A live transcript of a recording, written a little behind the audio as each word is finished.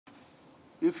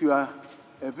If you are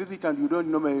a visitor and you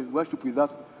don't normally worship with us,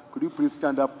 could you please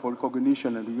stand up for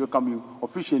recognition and we welcome you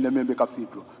officially in Namirembe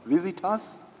Cathedral. Visitors,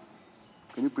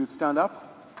 can you please stand up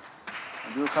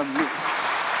and we welcome you.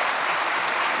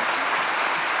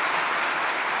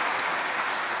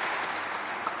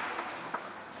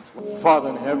 Father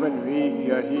in heaven,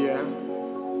 we are here,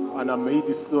 and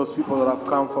amidst those people that have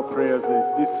come for prayers,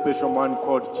 there's this special man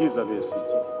called Kizza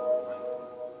Besigye.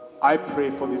 I pray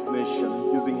for this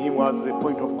nation, using him as the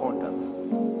point of contact.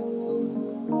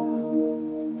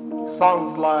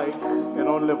 Sounds like a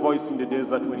lonely voice in the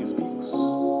desert when he speaks.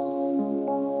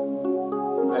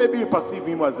 Maybe you perceive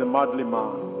him as a madly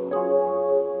man.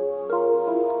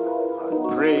 I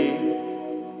pray,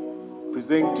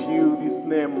 present to you this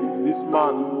name, this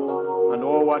man, and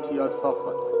all what he has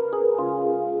suffered.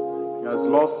 He has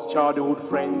lost childhood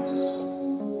friends,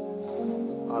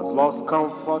 has lost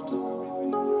comfort,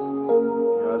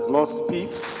 he has lost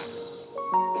peace.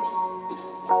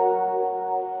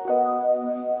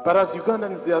 But as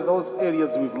Ugandans, there are those areas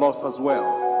we've lost as well.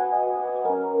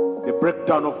 The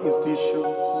breakdown of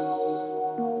institutions,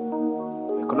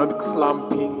 economic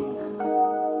slumping,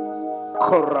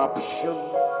 corruption,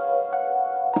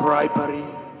 bribery,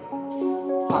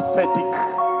 pathetic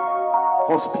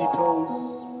hospitals,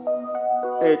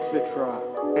 etc.,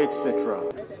 etc.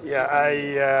 Yeah,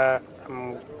 I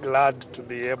am glad to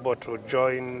be able to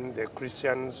join the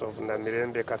Christians of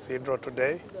Namirembe Cathedral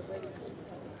today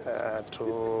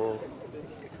to,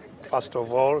 first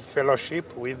of all, fellowship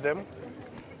with them,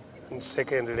 and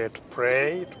secondly, to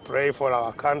pray for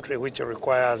our country, which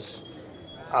requires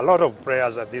a lot of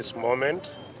prayers at this moment,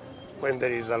 when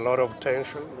there is a lot of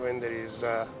tension, when there is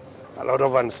a lot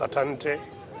of uncertainty,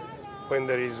 when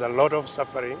there is a lot of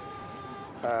suffering.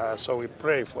 So we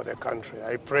pray for the country.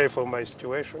 I pray for my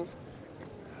situation,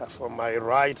 for my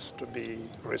rights to be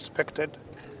respected,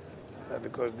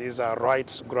 because these are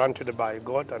rights granted by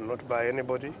God and not by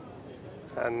anybody.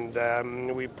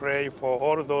 And we pray for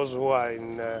all those who are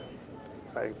in.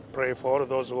 I pray for all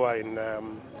those who are in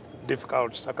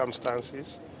difficult circumstances,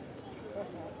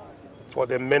 for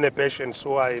the many patients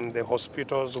who are in the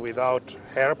hospitals without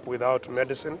help, without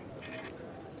medicine.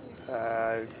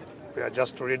 We are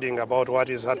just reading about what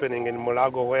is happening in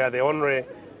Mulago, where the only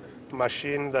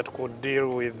machine that could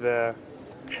deal with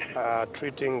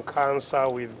treating cancer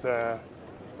with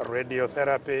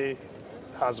radiotherapy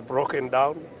has broken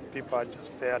down. People are just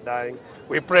there dying.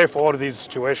 We pray for all these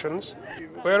situations.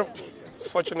 Well,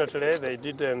 fortunately, they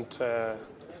didn't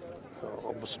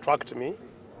obstruct me.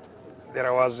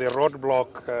 There was a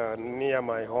roadblock near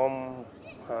my home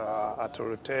at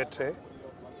Rutete,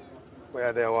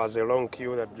 where there was a long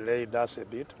queue that delayed us a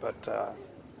bit, but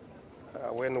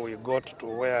when we got to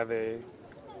where the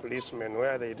policemen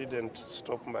were, they didn't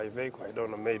stop my vehicle. I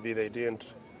don't know, maybe they didn't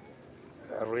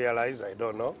realize, I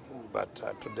don't know, but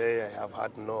today I have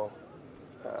had no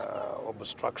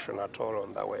obstruction at all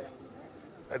on the way.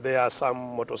 There are some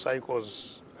motorcycles,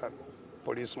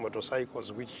 police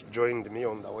motorcycles, which joined me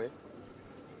on the way.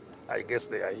 I guess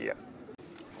they are here.